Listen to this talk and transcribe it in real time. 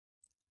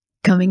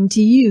Coming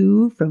to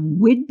you from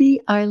Whidbey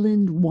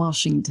Island,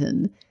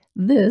 Washington,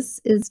 this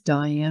is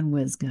Diane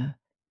Wyzga.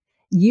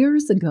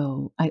 Years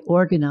ago, I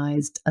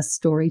organized a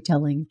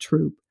storytelling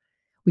troupe.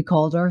 We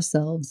called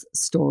ourselves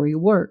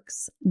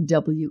Storyworks,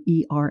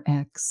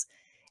 WERX,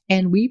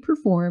 and we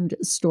performed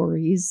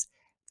stories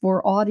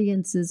for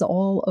audiences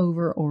all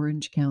over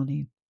Orange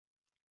County.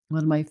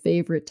 One of my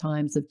favorite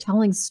times of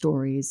telling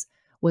stories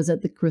was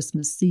at the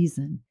Christmas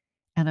season,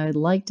 and I'd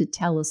like to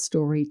tell a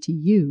story to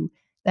you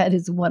that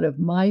is one of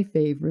my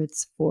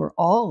favorites for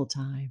all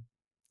time.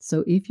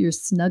 So if you're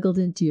snuggled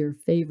into your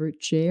favorite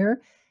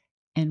chair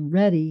and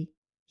ready,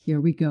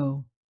 here we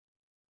go.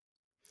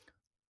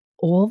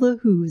 All the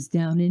Who's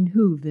down in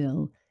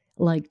Whoville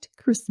liked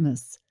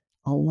Christmas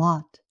a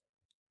lot,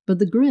 but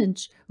the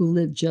Grinch, who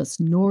lived just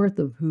north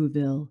of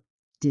Whoville,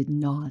 did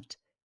not.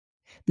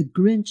 The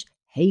Grinch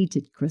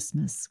hated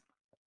Christmas,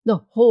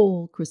 the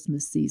whole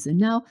Christmas season.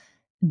 Now,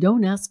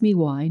 don't ask me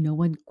why, no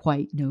one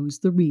quite knows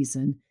the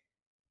reason.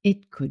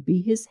 It could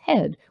be his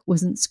head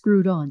wasn't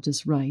screwed on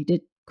just right.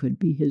 It could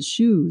be his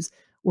shoes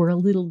were a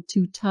little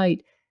too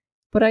tight.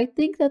 But I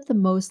think that the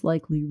most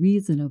likely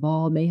reason of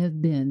all may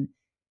have been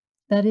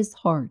that his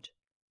heart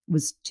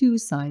was 2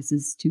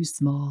 sizes too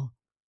small.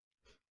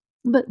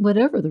 But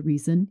whatever the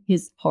reason,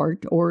 his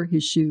heart or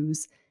his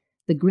shoes,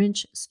 the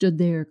Grinch stood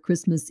there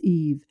Christmas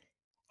Eve,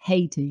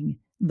 hating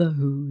the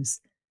Who's,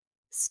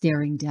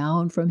 staring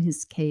down from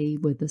his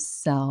cave with a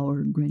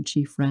sour,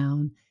 Grinchy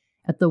frown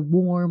at the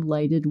warm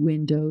lighted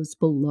windows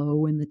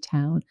below in the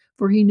town,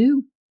 for he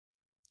knew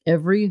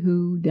every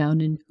Who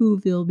down in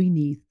Whoville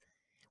beneath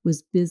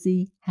was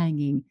busy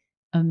hanging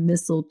a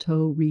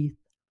mistletoe wreath.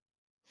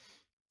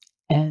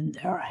 And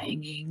they're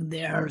hanging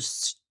their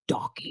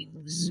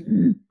stockings,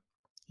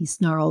 he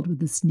snarled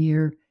with a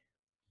sneer.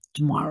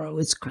 Tomorrow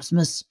is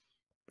Christmas.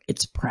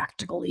 It's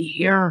practically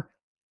here.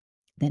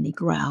 Then he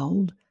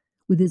growled,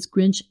 with his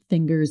Grinch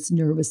fingers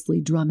nervously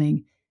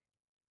drumming.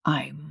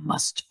 I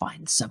must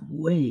find some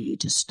way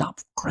to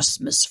stop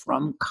Christmas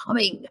from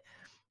coming.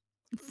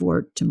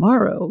 For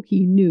tomorrow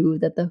he knew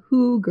that the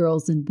Who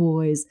girls and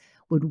boys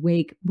would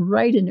wake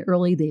bright and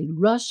early. They'd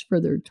rush for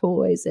their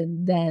toys,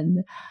 and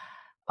then,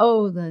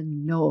 oh, the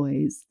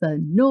noise,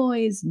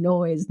 noise,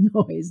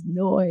 noise,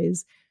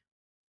 noise.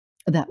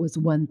 That was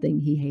one thing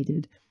he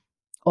hated.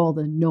 All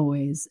the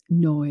noise,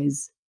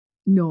 noise,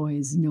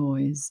 noise,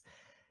 noise.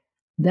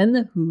 Then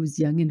the Who's,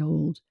 young and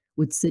old,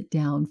 would sit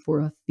down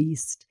for a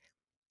feast.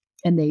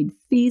 And they'd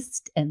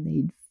feast, and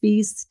they'd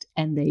feast,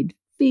 and they'd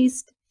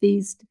feast,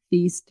 feast,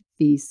 feast,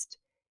 feast.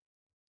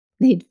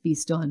 They'd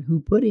feast on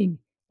Who pudding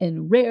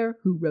and rare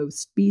Who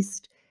roast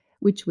beast,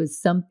 which was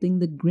something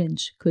the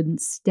Grinch couldn't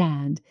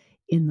stand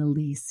in the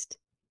least.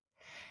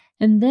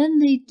 And then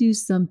they'd do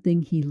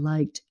something he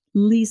liked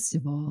least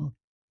of all.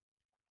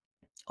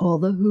 All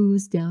the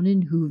Who's down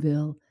in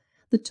Whoville,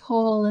 the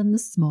tall and the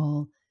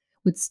small,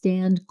 would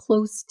stand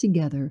close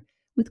together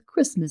with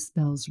Christmas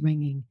bells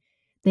ringing.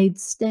 They'd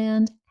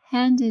stand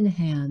hand in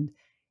hand,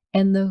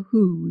 and the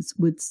Who's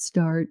would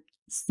start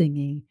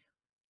singing.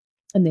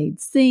 And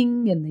they'd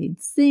sing, and they'd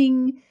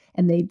sing,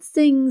 and they'd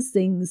sing,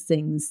 sing,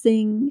 sing,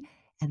 sing.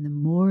 And the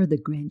more the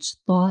Grinch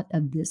thought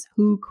of this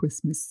Who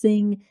Christmas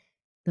sing,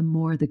 the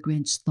more the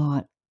Grinch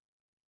thought,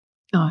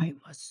 I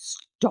must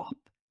stop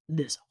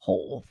this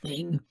whole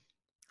thing.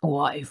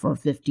 Why, for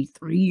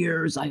 53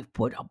 years I've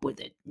put up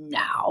with it.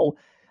 Now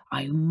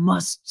I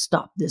must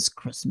stop this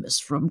Christmas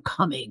from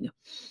coming.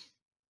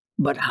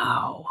 But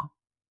how?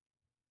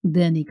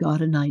 Then he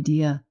got an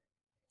idea,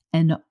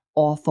 an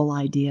awful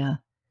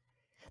idea.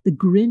 The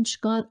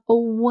Grinch got a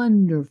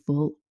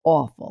wonderful,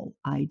 awful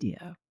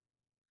idea.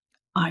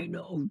 I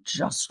know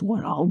just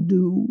what I'll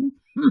do.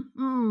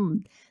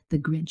 The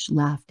Grinch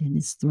laughed in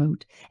his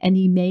throat, and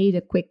he made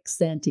a quick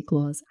Santa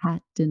Claus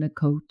hat and a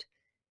coat.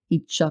 He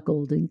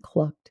chuckled and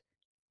clucked.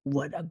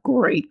 What a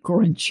great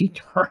Grinchy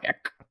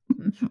trick!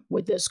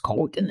 With this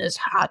coat and this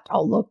hat,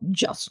 I'll look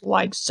just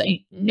like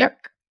Saint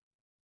Nick.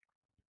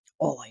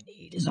 All I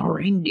need is a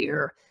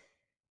reindeer.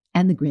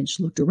 And the Grinch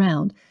looked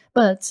around,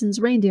 but since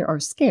reindeer are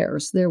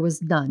scarce, there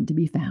was none to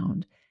be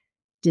found.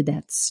 Did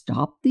that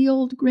stop the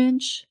old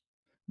Grinch?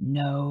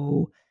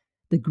 No.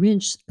 The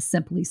Grinch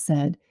simply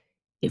said,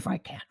 if I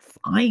can't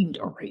find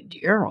a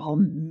reindeer, I'll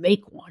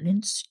make one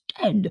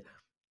instead.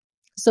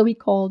 So he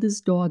called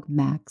his dog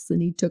Max,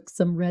 and he took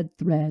some red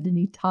thread, and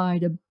he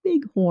tied a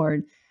big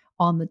horn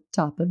on the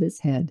top of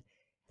his head.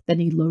 Then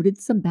he loaded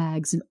some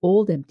bags and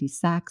old empty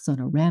sacks on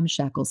a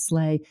ramshackle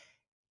sleigh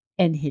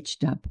and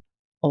hitched up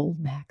old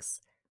Max.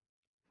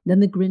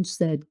 Then the Grinch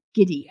said,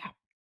 giddy up,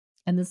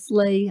 and the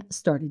sleigh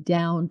started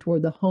down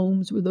toward the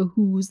homes where the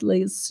Who's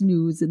lay a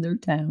snooze in their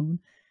town.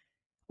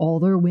 All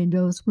their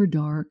windows were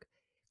dark.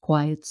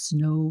 Quiet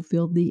snow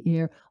filled the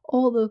air.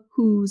 All the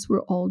Who's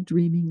were all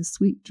dreaming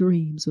sweet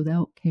dreams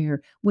without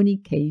care when he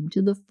came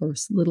to the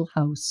first little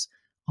house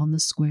on the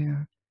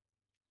square.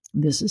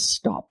 This is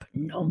stop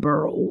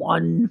number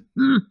 1,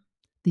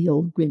 the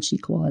old Grinchy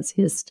Claus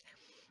hissed,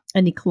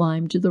 and he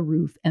climbed to the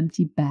roof,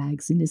 empty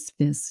bags in his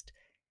fist.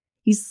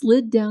 He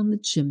slid down the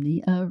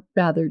chimney, a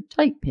rather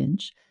tight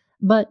pinch,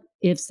 but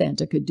If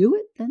Santa could do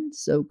it, then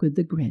so could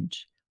the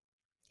Grinch.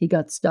 He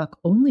got stuck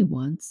only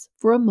once,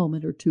 for a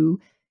moment or two.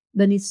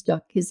 Then he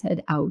stuck his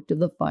head out of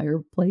the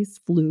fireplace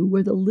flue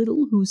where the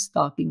little Who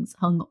stockings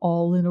hung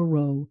all in a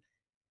row.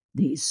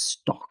 "These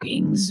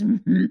stockings,"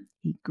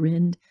 he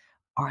grinned,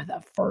 "are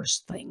the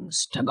first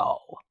things to go."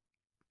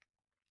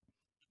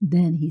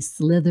 Then he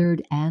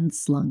slithered and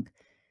slunk,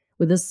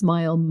 with a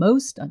smile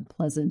most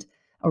unpleasant,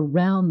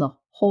 around the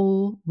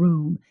whole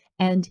room,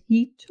 and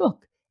he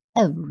took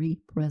every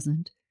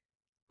present: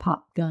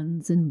 pop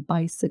guns and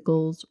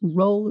bicycles,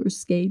 roller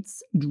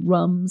skates,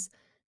 drums,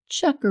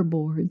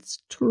 checkerboards,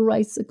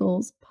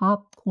 tricycles,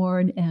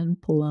 popcorn,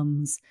 and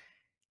plums.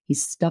 He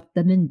stuffed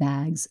them in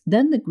bags.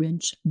 Then the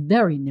Grinch,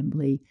 very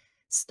nimbly,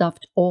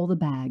 stuffed all the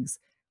bags,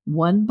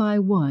 one by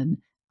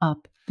one,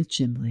 up the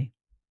chimney.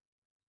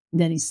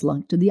 Then he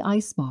slunk to the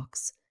ice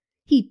box.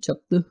 He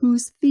took the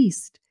Who's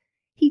feast.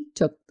 He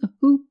took the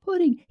Who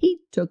pudding. He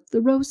took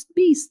the roast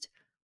beast.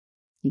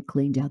 He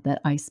cleaned out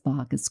that ice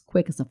box as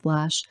quick as a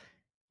flash.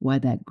 Why,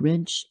 that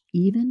Grinch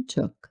even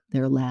took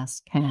their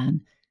last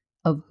can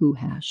of Who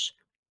hash.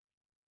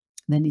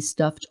 Then he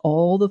stuffed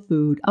all the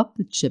food up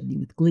the chimney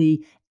with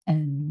glee.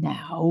 "And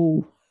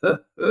now,"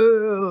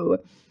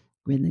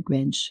 grinned the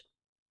Grinch,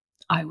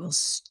 "I will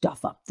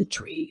stuff up the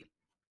tree."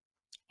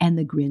 And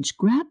the Grinch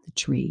grabbed the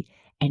tree,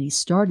 and he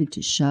started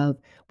to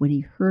shove when he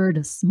heard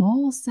a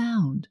small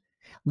sound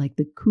like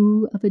the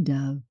coo of a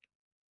dove.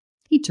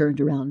 He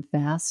turned around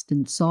fast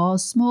and saw a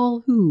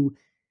small Who,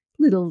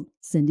 little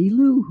Cindy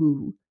Lou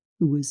who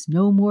was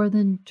no more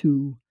than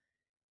 2.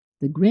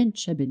 The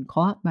Grinch had been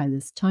caught by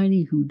this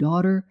tiny Who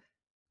daughter,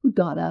 who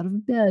got out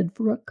of bed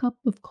for a cup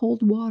of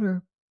cold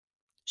water.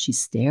 She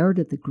stared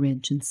at the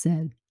Grinch and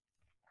said,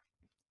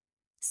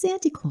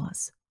 "Santa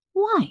Claus,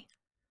 why?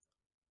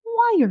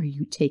 Why are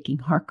you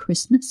taking our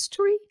Christmas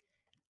tree?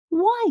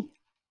 Why?"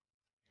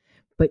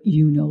 But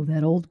you know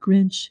that old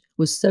Grinch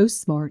was so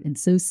smart and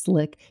so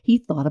slick, he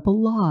thought up a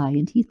lie,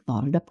 and he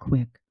thought it up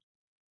quick.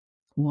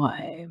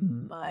 "Why,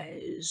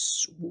 my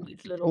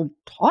sweet little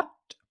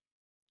tot,"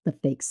 the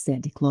fake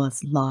Santa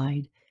Claus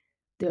lied,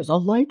 "there's a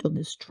light on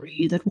this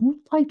tree that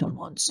won't light on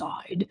one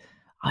side.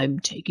 I'm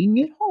taking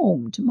it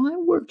home to my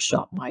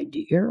workshop, my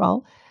dear.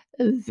 I'll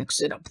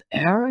fix it up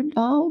there, and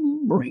I'll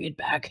bring it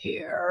back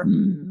here."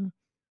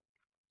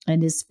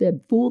 And his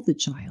fib fooled the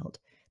child.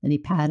 Then he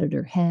patted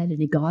her head,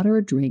 and he got her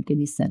a drink, and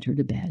he sent her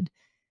to bed.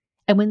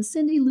 And when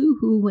Cindy Lou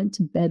Who went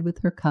to bed with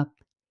her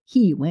cup,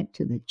 he went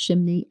to the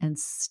chimney and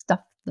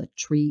stuffed the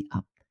tree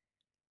up.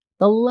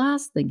 The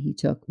last thing he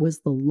took was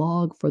the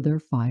log for their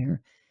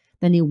fire.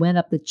 Then he went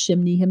up the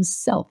chimney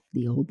himself,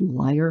 the old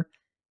liar.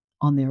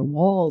 On their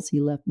walls he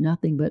left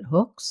nothing but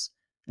hooks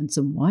and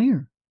some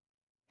wire.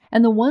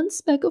 And the one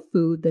speck of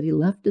food that he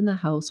left in the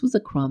house was a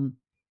crumb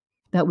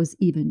that was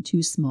even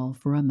too small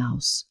for a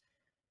mouse.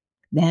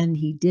 Then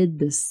he did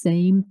the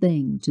same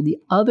thing to the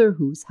other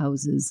Who's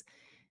houses,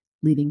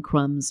 leaving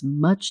crumbs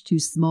much too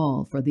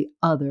small for the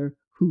other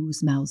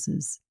Who's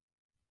mouses.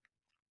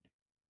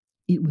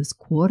 It was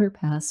 1/4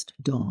 past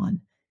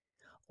dawn.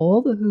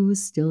 All the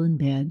Who's still in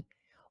bed,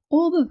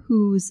 all the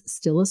Who's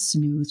still a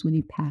snooze when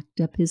he packed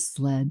up his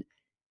sled,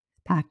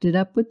 packed it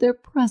up with their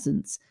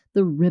presents,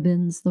 the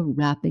ribbons, the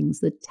wrappings,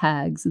 the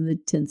tags and the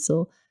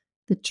tinsel,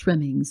 the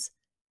trimmings,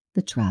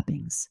 the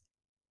trappings.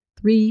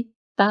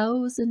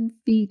 3,000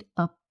 feet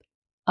up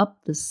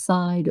the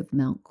side of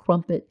Mount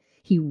Crumpet,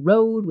 he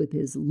rode with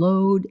his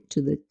load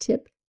to the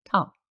tip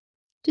top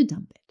to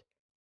dump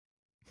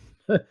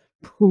it.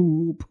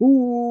 "Pooh,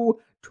 pooh,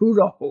 to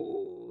the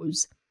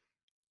Who's,"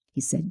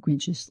 he said,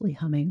 grinchishly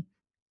humming.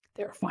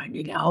 "They're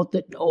finding out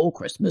that no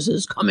Christmas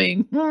is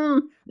coming.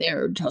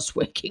 They're just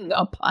waking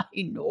up. I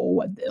know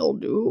what they'll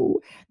do.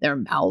 Their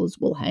mouths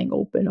will hang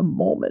open a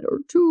moment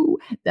or two.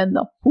 Then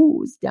the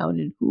Who's down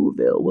in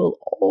Whoville will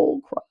all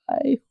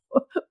cry,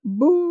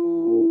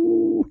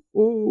 'Boo!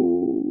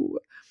 Hoo!'"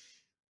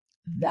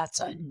 "That's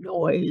a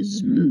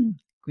noise,"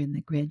 grinned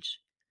the Grinch,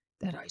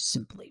 "that I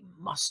simply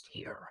must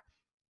hear."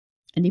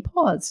 And he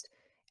paused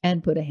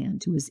and put a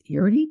hand to his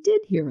ear, and he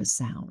did hear a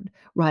sound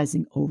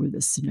rising over the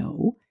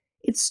snow.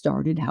 It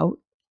started out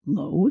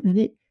low, then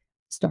it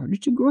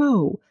started to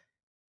grow.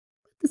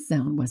 But the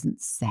sound wasn't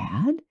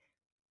sad.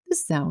 The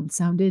sound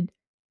sounded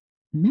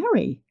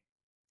merry.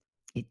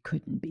 It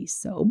couldn't be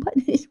so, but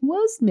it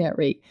was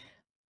merry.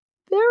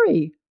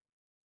 Very.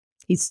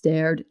 He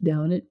stared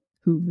down at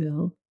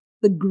Whoville.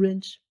 The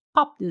Grinch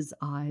popped his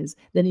eyes.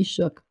 Then he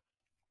shook.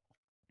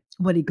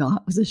 What he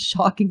got was a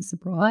shocking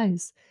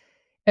surprise.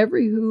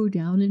 Every Who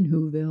down in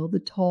Whoville, the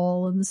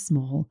tall and the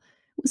small,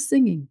 was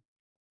singing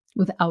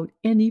without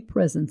any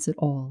presents at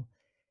all.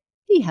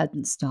 He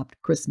hadn't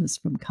stopped Christmas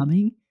from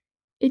coming.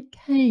 It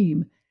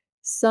came.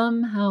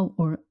 Somehow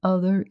or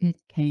other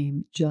it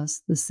came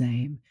just the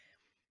same.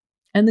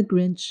 And the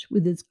Grinch,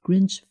 with his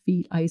Grinch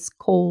feet ice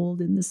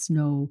cold in the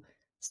snow,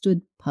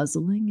 stood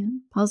puzzling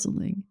and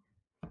puzzling.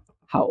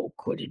 How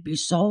could it be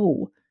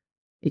so?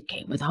 It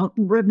came without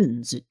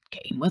ribbons. It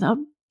came without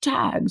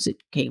tags.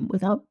 It came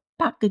without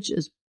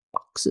packages,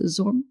 boxes,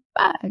 or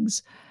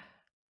bags.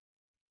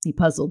 He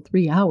puzzled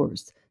 3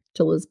 hours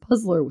till his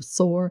puzzler was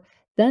sore.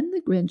 Then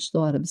the Grinch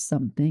thought of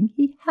something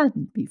he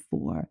hadn't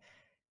before.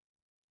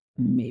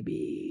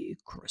 Maybe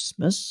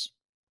Christmas,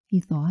 he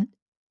thought,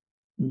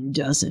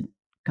 doesn't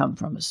come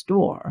from a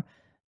store.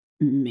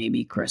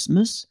 Maybe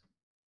Christmas,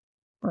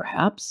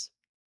 perhaps,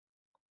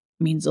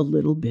 means a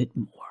little bit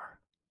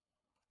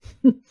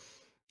more.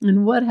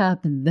 And what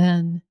happened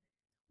then?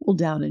 Well,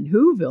 down in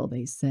Whoville,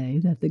 they say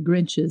that the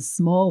Grinch's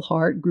small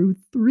heart grew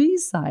 3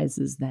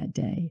 sizes that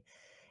day.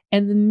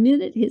 And the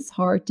minute his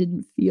heart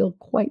didn't feel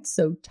quite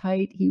so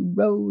tight, he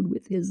rode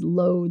with his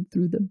load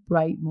through the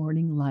bright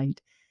morning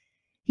light.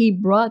 He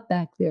brought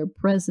back their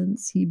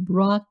presents, he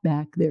brought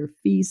back their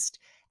feast,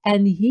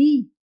 and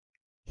he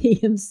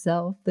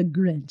himself, the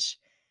Grinch,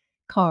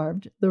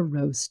 carved the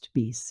roast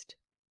beast.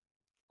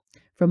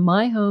 From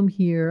my home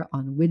here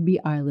on Whidbey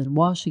Island,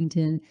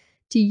 Washington,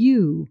 to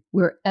you,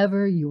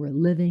 wherever you are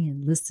living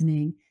and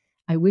listening,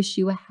 I wish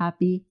you a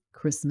happy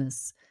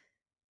Christmas,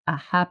 a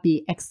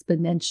happy,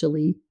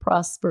 exponentially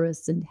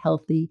prosperous and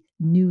healthy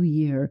new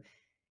year,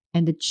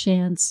 and a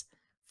chance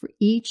for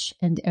each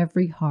and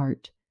every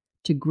heart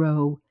to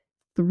grow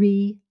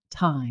 3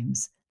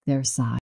 times their size.